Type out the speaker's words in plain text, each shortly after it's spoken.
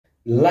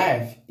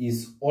Life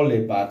is all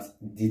about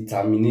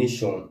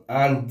determination,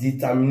 and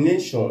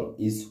determination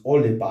is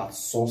all about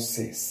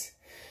success.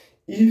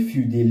 If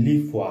you dey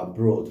live for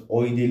abroad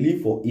or you dey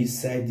live for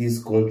inside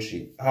this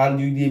country and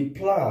you dey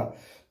plan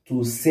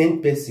to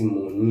send person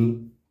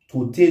money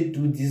to take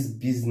do this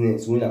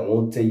business wey I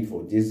wan tell you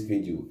for this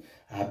video,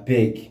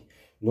 abeg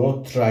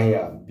no try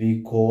am,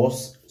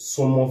 because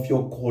some of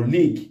your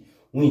colleague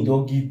wey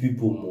don give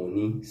people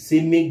money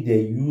say make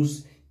dem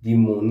use the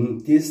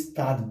money take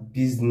start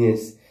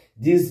business.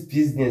 This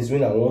business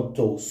when I want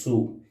to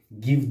so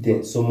give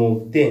them, some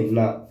of them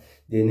now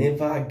they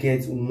never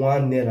get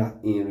 1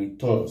 naira in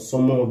return.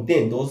 Some of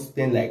them don't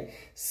spend like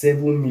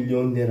 7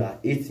 million naira,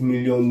 8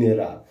 million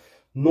naira,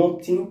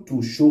 nothing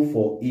to show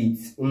for it.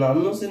 And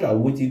I'm not saying I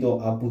waited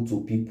don happen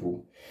to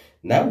people.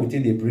 Now we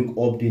take they bring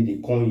update,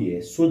 they come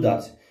here so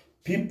that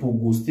people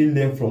go still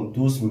learn from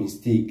those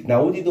mistakes.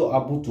 Now what did not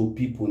happen to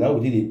people? Now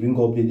we they bring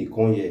up the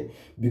come here,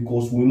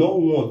 because we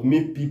don't want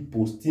make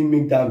people still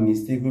make that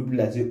mistake. We be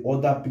like say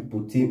other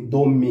people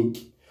don't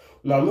make.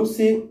 Now I'm not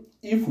say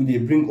if we they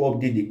bring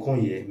update they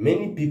come here,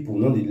 many people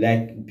not they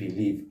like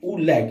believe. Who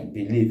like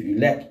believe? You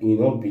like you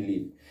not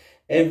believe.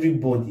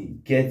 Everybody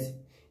get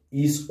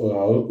his or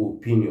her own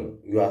opinion.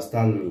 You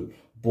understand me?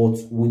 But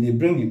we they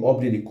bring the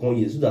update they come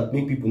here so that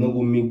make people not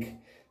go make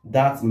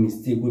that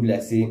mistake. We be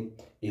like say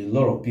a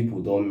lot of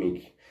people don't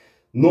make.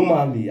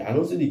 Normally, I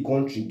don't see the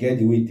country get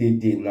the way they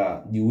did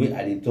now, the way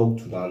I they talk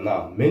to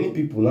now. Many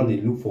people now they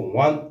look for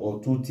 1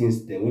 or 2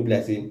 things. Then we be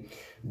like say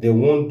they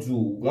want to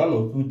 1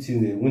 or 2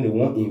 things when they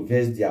want to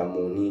invest their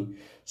money.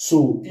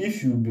 So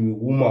if you be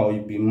woman or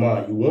you be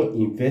man, you want to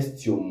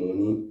invest your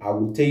money, I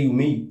will tell you,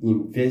 may you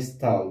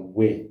invest time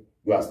where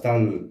you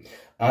understand me.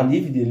 And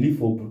if they live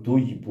for Puerto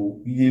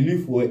Rico, you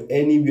live for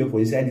anywhere for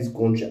inside this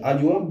country,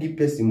 and you want to give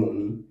person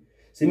money,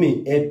 say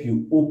may help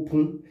you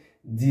open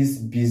this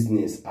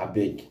business,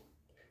 abeg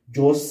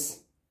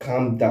just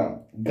calm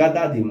down,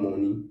 gather the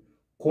money,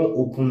 come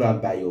open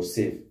up by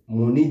yourself.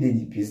 Money dey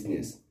the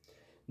business,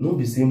 no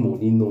be say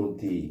money no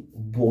dey,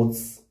 but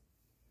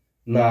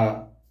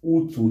na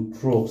who to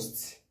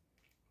trust.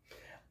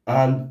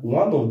 And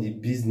one of the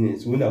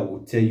business when I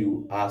will tell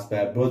you, as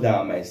my brother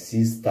and my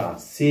sister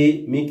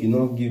say, make you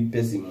not give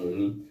person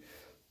money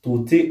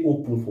to take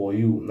open for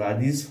you. Now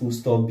this food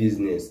store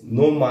business,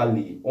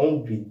 normally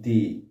hungry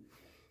day,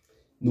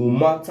 no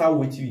matter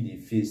what you dey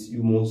face,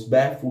 you must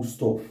buy food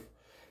stuff,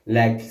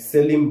 like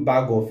selling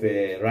bag of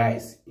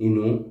rice,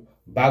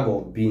 bag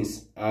of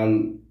beans,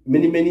 and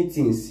many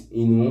things,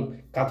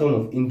 carton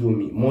of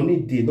indomie.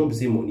 Money dey, don't be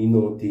say money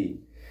no dey.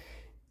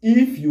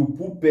 If you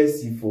put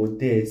person for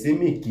there, say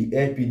make it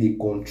help you dey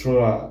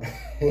control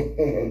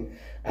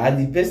and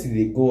the person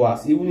they go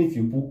as, even if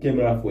you put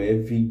camera for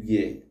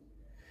everywhere,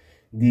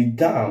 the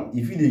dam,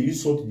 if you dey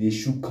use something they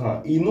shoot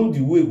can,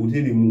 the way go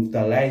dey move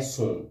the light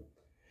some.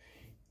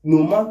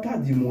 No matter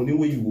the money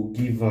where you will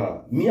give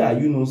her, me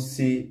and you know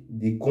say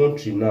the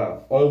country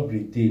now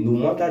hungry day. No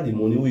matter the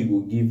money where you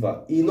will give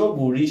her, it not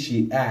go reach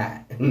it.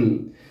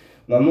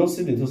 Now not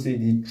say they don't say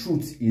the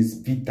truth is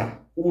bitter.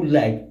 Who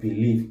like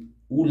believe,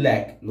 who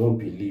like not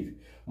believe.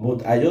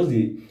 But I just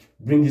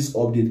bring this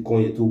update come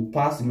here to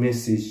pass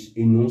message,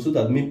 so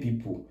that many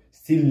people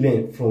still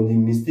learn from the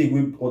mistake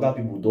where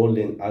other people don't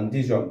learn. And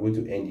this is how I'm going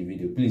to end the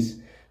video.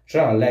 Please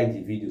try and like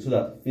the video so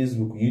that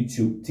Facebook,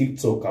 YouTube,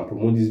 TikTok can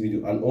promote this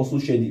video, and also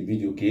share the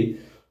video, okay?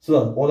 So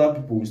that other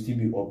people will still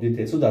be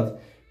updated, so that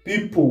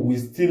people will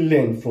still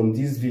learn from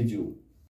this video.